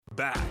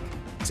back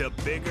to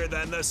Bigger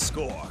Than the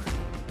Score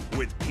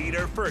with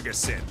Peter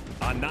Ferguson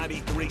on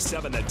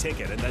 93.7 The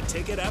Ticket and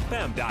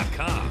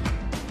theticketfm.com.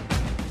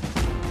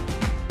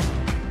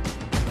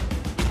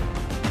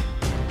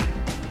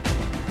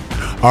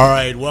 All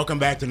right, welcome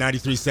back to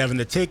 93.7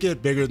 The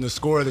Ticket, Bigger Than the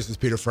Score. This is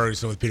Peter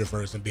Ferguson with Peter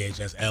Ferguson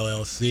BHS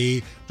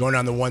LLC. Joined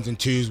on the ones and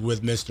twos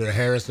with Mr.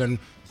 Harrison.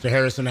 Mr.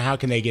 Harrison, how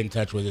can they get in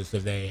touch with us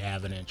if they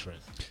have an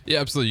interest? Yeah,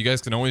 absolutely. You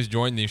guys can always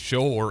join the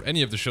show or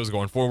any of the shows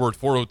going forward.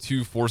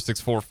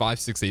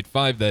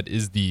 402-464-5685. That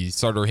is the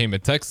Sartor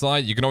Heyman text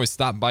line. You can always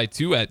stop by,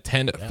 too, at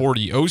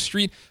 1040 O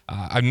Street.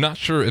 I'm not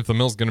sure if the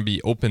mill's going to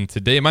be open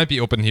today. It might be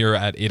open here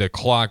at 8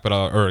 o'clock, but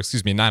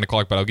 9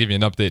 o'clock, but I'll give you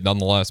an update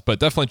nonetheless. But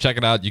definitely check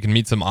it out. You can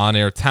meet some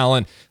on-air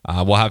talent.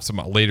 We'll have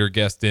some later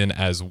guests in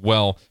as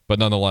well. But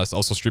nonetheless,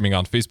 also streaming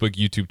on Facebook,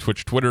 YouTube,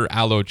 Twitch, Twitter,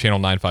 Allo, Channel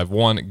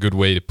 951. Good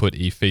way to put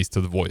a face to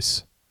the voice.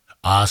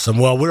 Awesome.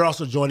 Well, we're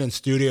also joined in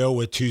studio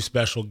with two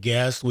special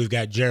guests. We've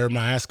got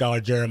Scholar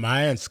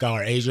Jeremiah, and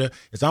Scholar Asia.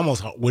 It's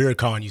almost weird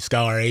calling you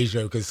Scholar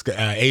Asia because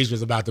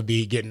Asia's about to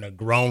be getting a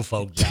grown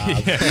folk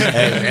job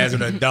as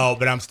an adult,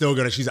 but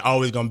she's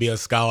always going to be a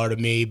scholar to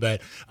me.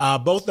 But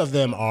both of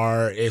them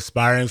are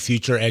aspiring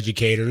future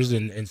educators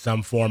in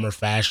some form or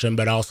fashion,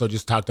 but also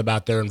just talked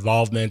about their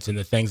involvements and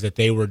the things that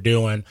they were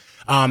doing.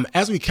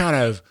 As we kind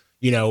of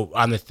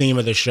on the theme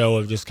of the show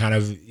of just kind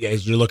of,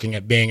 as you're looking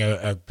at being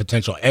a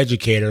potential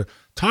educator,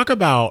 talk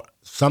about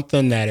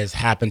something that has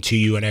happened to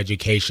you in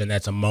education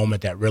that's a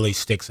moment that really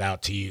sticks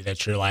out to you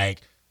that you're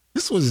like,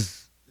 this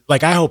was,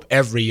 like, I hope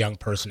every young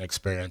person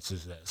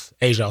experiences this.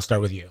 Asia, I'll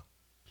start with you.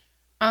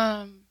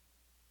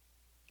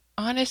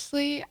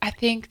 Honestly, I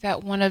think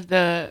that one of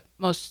the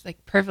most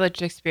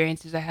privileged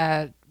experiences I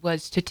had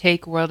was to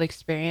take World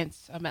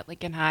Experience at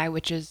Lincoln High,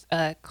 which is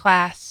a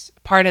class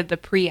part of the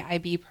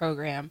pre-IB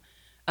program.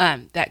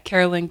 That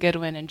Carolyn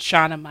Goodwin and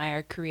Shauna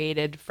Meyer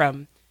created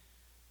from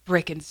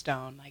brick and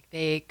stone.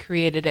 They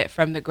created it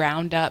from the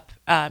ground up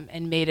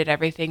and made it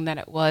everything that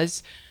it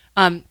was.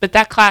 But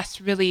that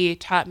class really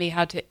taught me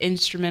how to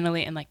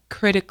instrumentally and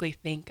critically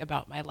think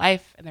about my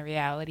life and the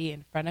reality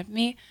in front of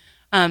me.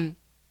 And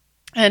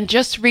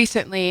just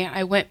recently,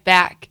 I went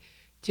back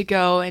to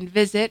go and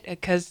visit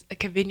because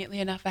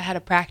conveniently enough, I had a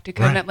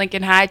practicum at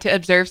Lincoln High to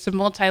observe some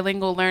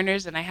multilingual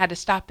learners, and I had to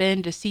stop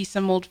in to see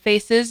some old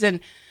faces.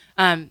 And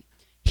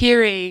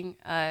hearing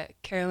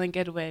Carolyn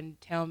Goodwin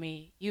tell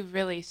me, you've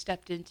really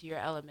stepped into your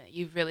element,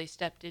 you've really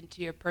stepped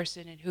into your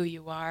person and who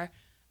you are,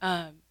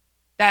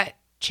 that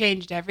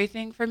changed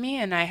everything for me,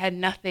 and I had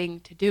nothing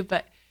to do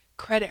but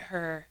credit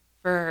her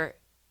for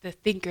the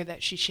thinker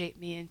that she shaped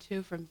me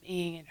into from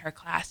being in her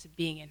class and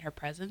being in her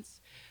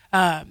presence.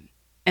 And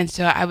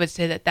so I would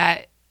say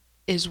that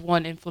is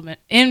one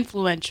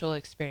influential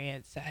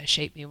experience that has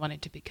shaped me wanting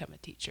to become a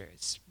teacher.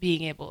 It's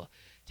being able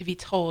to be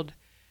told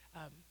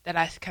that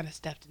I kind of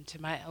stepped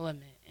into my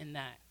element and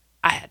that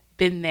I had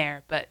been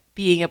there, but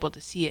being able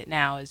to see it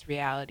now as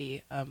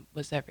reality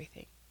was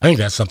everything. I think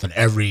that's something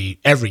every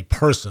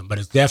person, but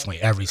it's definitely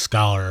every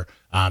scholar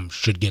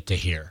should get to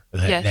hear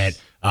that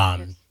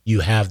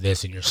you have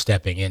this and you're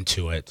stepping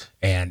into it,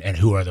 and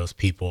who are those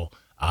people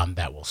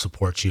that will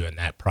support you in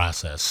that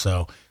process.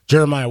 So,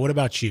 Jeremiah, what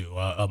about you?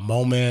 A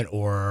moment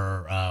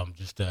or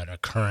just an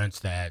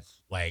occurrence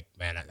that's like,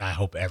 man, I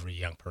hope every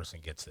young person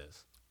gets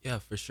this. Yeah,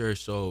 for sure.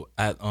 So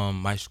at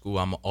my school,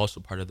 I'm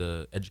also part of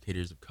the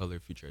Educators of Color,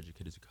 Future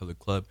Educators of Color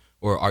Club,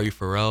 or Ari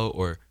Farrell,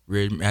 or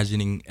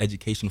Reimagining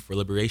Education for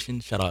Liberation.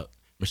 Shout out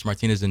Mr.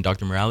 Martinez and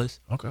Dr. Morales.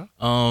 Okay.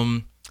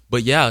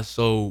 But yeah,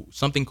 so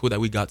something cool that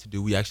we got to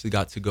do, we actually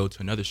got to go to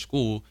another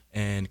school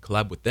and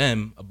collab with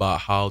them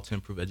about how to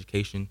improve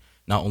education,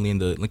 not only in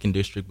the Lincoln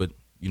District, but,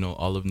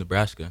 all of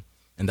Nebraska.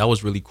 And that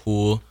was really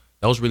cool.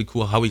 That was really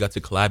cool how we got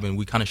to collab, and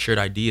we kind of shared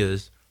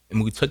ideas.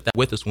 And we took that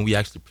with us when we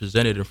actually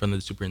presented in front of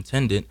the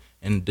superintendent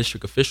and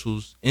district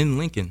officials in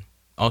Lincoln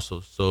also.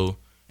 So,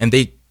 and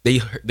they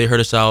heard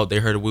us out. They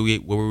heard what we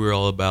were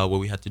all about, what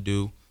we had to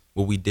do,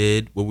 what we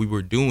did, what we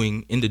were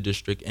doing in the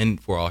district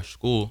and for our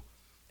school,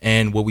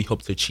 and what we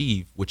hope to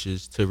achieve, which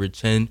is to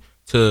return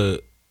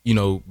to,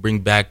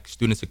 bring back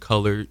students of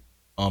color,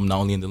 not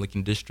only in the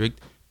Lincoln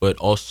District, but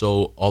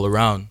also all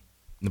around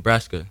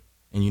Nebraska.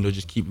 And,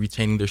 just keep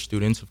retaining their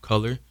students of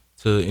color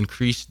to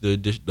increase the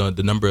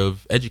number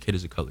of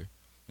educators of color,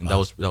 and that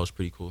was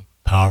pretty cool.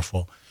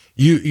 Powerful.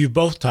 You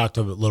both talked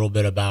a little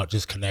bit about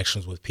just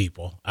connections with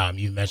people.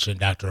 You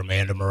mentioned Dr.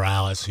 Amanda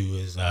Morales, who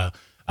is a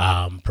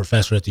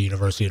professor at the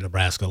University of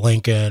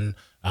Nebraska-Lincoln.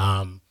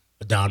 Don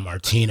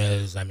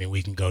Martinez. I mean,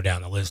 we can go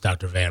down the list.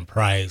 Dr. Van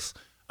Price.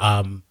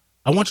 I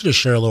want you to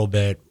share a little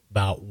bit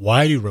about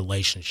why do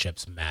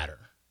relationships matter.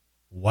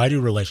 Why do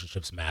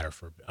relationships matter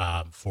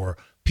for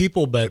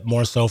people, but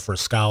more so for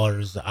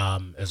scholars,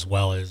 as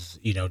well as,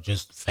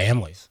 just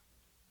families?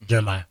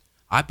 Jeremiah?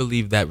 I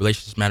believe that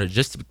relationships matter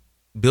just to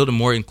build a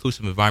more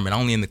inclusive environment, not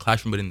only in the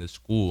classroom, but in the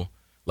school.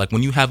 Like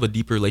when you have a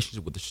deeper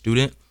relationship with the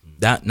student,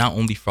 that not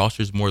only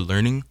fosters more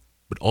learning,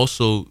 but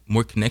also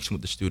more connection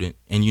with the student.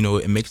 And,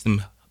 it makes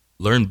them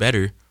learn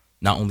better.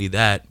 Not only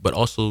that, but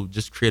also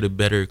just create a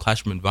better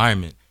classroom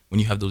environment when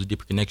you have those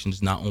deeper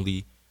connections, not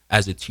only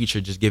as a teacher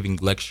just giving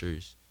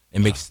lectures, it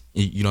makes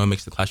it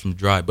makes the classroom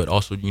dry, but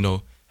also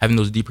having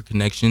those deeper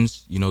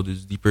connections,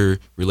 those deeper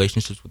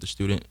relationships with the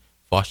student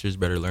fosters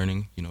better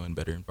learning, and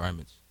better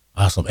environments.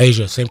 Awesome.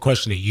 Asia, same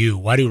question to you.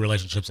 Why do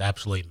relationships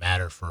absolutely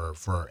matter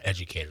for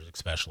educators,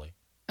 especially?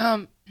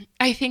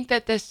 I think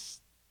that this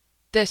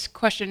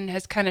question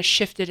has kind of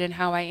shifted in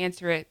how I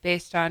answer it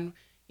based on,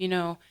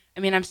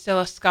 I'm still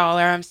a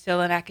scholar, I'm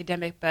still an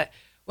academic, but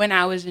when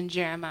I was in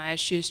Jeremiah's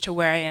shoes to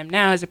where I am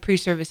now as a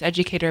pre-service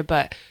educator,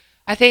 but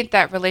I think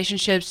that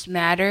relationships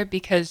matter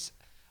because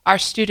our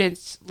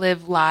students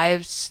live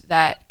lives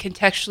that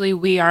contextually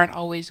we aren't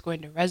always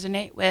going to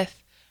resonate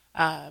with,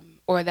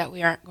 or that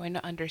we aren't going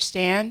to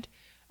understand.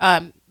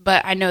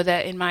 But I know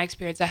that in my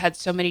experience, I had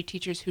so many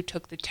teachers who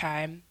took the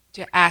time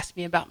to ask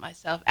me about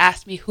myself,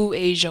 ask me who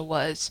Asia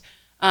was,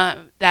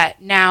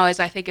 that now as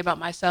I think about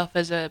myself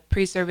as a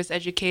pre-service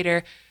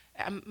educator,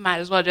 I might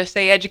as well just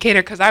say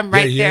educator because I'm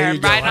right there. I'm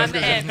right on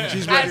the end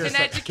as an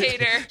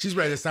educator. She's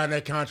ready to sign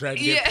that contract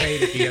and get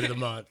paid at the end of the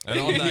month. And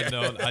on that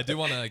note, I do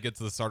want to get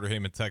to the Starter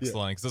Heyman text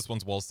line because this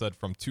one's well said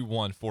from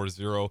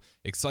 2140.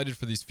 Excited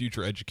for these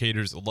future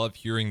educators. Love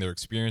hearing their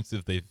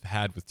experiences they've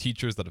had with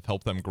teachers that have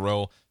helped them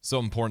grow. So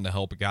important to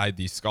help guide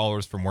these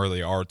scholars from where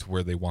they are to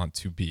where they want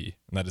to be.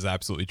 And that is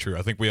absolutely true.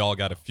 I think we all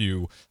got a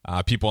few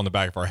people in the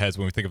back of our heads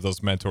when we think of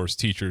those mentors,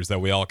 teachers that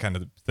we all kind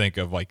of think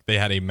of like they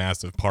had a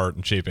massive part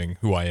in shaping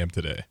who I am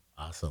today.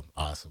 Awesome.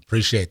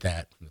 Appreciate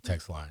that from the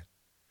text line.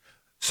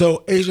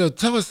 So Asia,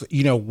 tell us,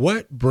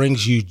 what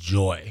brings you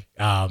joy?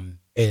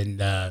 And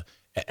not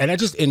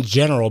just in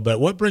general, but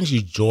what brings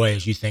you joy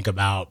as you think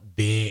about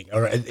being,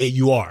 or as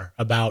you are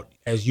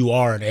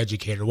an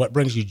educator? What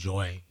brings you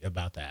joy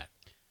about that?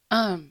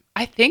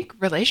 I think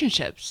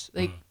relationships,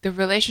 the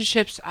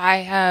relationships I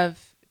have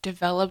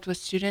developed with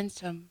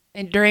students,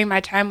 and during my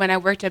time when I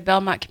worked at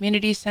Belmont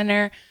Community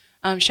Center,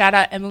 shout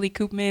out Emily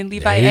Koopman,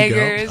 Levi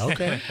Eggers.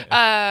 Okay.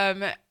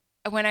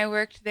 When I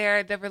worked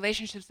there, the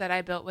relationships that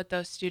I built with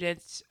those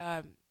students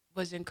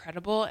was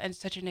incredible and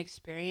such an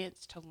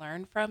experience to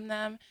learn from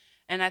them.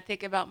 And I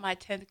think about my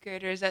 10th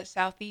graders at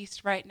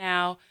Southeast right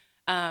now,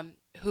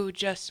 who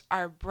just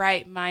are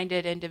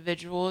bright-minded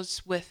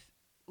individuals with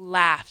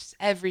laughs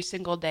every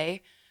single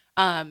day.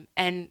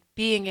 And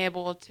being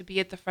able to be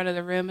at the front of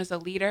the room as a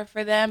leader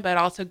for them, but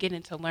also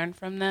getting to learn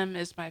from them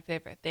is my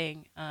favorite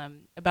thing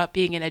about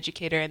being an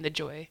educator and the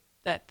joy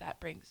that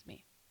brings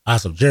me.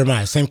 Awesome.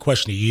 Jeremiah, same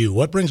question to you.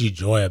 What brings you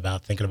joy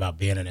about thinking about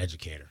being an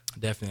educator?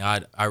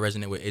 Definitely. I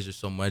resonate with Asia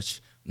so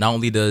much. Not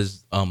only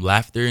does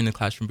laughter in the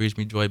classroom brings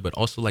me joy, but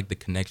also like the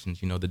connections,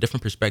 the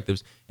different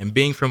perspectives. And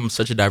being from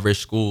such a diverse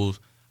school,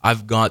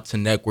 I've got to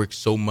network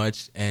so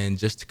much and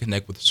just to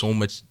connect with so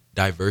much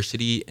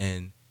diversity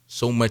and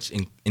so much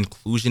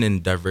inclusion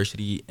and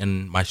diversity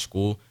in my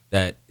school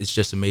that it's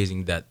just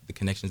amazing that the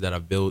connections that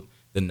I've built,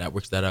 the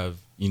networks that I've,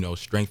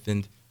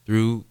 strengthened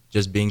through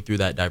just being through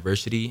that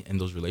diversity and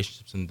those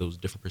relationships and those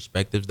different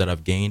perspectives that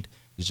I've gained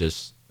is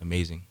just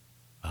amazing.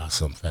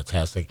 Awesome.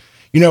 Fantastic.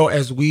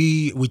 As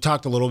we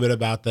talked a little bit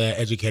about the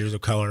Educators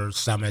of Color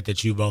Summit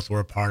that you both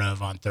were a part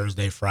of on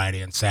Thursday, Friday,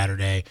 and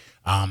Saturday,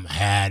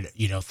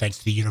 thanks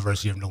to the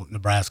University of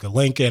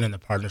Nebraska-Lincoln and the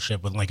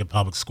partnership with Lincoln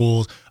Public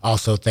Schools.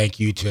 Also, thank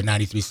you to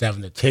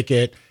 93.7 The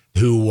Ticket,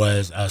 who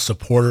was a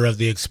supporter of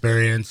the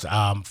experience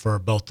for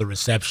both the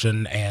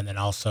reception and then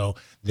also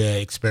the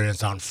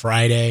experience on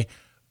Friday.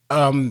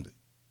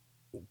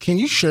 Can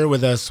you share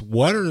with us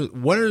what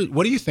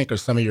do you think are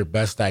some of your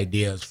best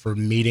ideas for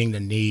meeting the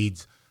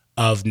needs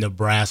of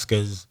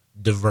Nebraska's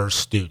diverse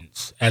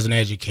students as an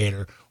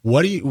educator?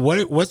 What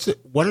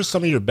are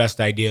some of your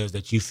best ideas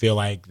that you feel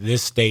like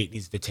this state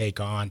needs to take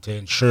on to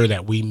ensure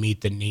that we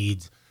meet the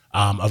needs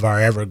of our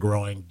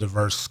ever-growing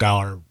diverse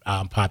scholar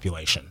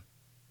population?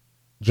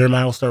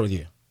 Jeremiah, we'll start with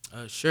you.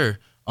 Sure.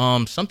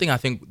 Something I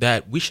think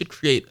that we should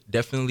create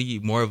definitely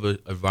more of an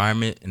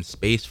environment and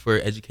space for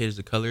educators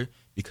of color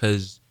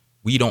because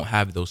we don't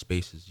have those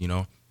spaces,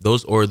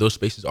 those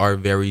spaces are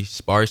very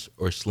sparse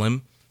or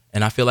slim.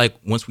 And I feel like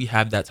once we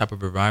have that type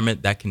of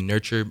environment that can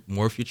nurture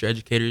more future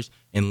educators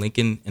in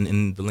Lincoln and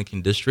in the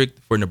Lincoln district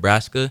for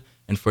Nebraska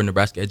and for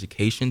Nebraska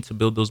education to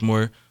build those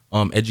more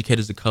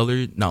educators of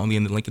color, not only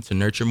in the Lincoln to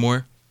nurture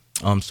more.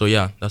 So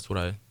yeah, that's what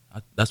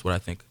I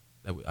think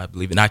that I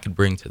believe and I could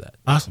bring to that.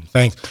 Awesome.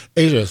 Thanks.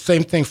 Asia,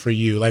 same thing for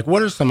you. Like,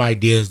 what are some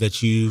ideas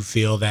that you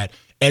feel that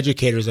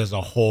educators as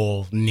a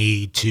whole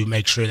need to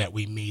make sure that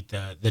we meet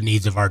the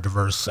needs of our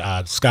diverse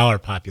scholar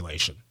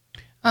population?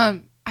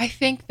 I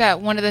think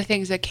that one of the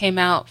things that came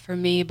out for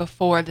me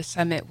before the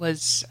summit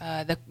was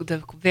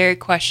the very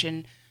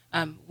question,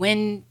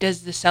 when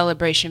does the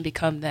celebration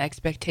become the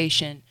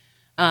expectation?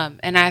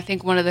 And I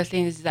think one of the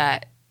things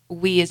that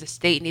we as a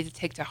state need to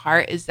take to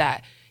heart is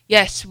that,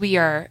 yes, we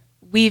are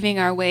weaving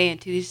our way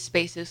into these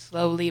spaces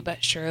slowly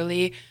but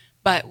surely,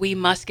 but we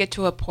must get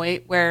to a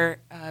point where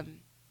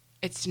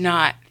it's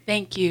not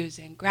thank yous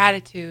and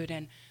gratitude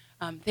and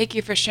thank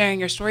you for sharing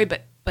your story,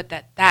 but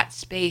that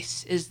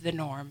space is the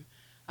norm.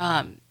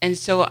 And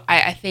so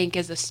I think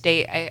as a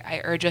state,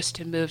 I urge us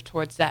to move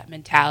towards that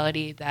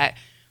mentality that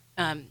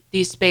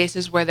these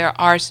spaces where there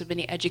are so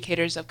many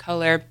educators of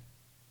color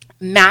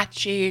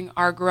matching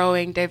our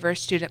growing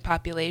diverse student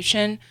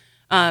population,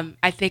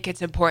 I think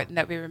it's important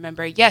that we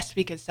remember, yes,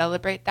 we can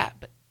celebrate that,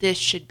 but this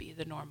should be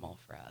the normal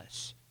for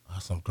us.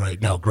 Awesome.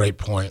 Great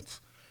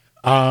points.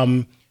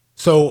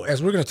 So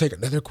as we're going to take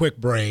another quick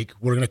break,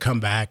 we're going to come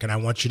back and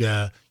you're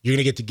going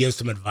to get to give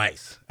some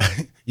advice.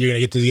 You're going to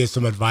get to give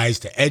some advice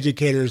to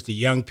educators, to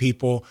young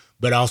people,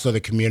 but also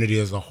the community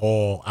as a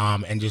whole,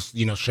 and just,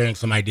 sharing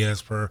some ideas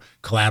for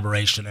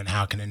collaboration and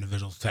how can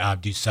individuals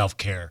do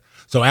self-care.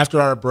 So after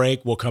our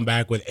break, we'll come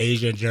back with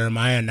Asia and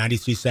Jeremiah on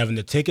 93.7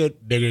 The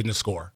Ticket, Bigger Than the Score.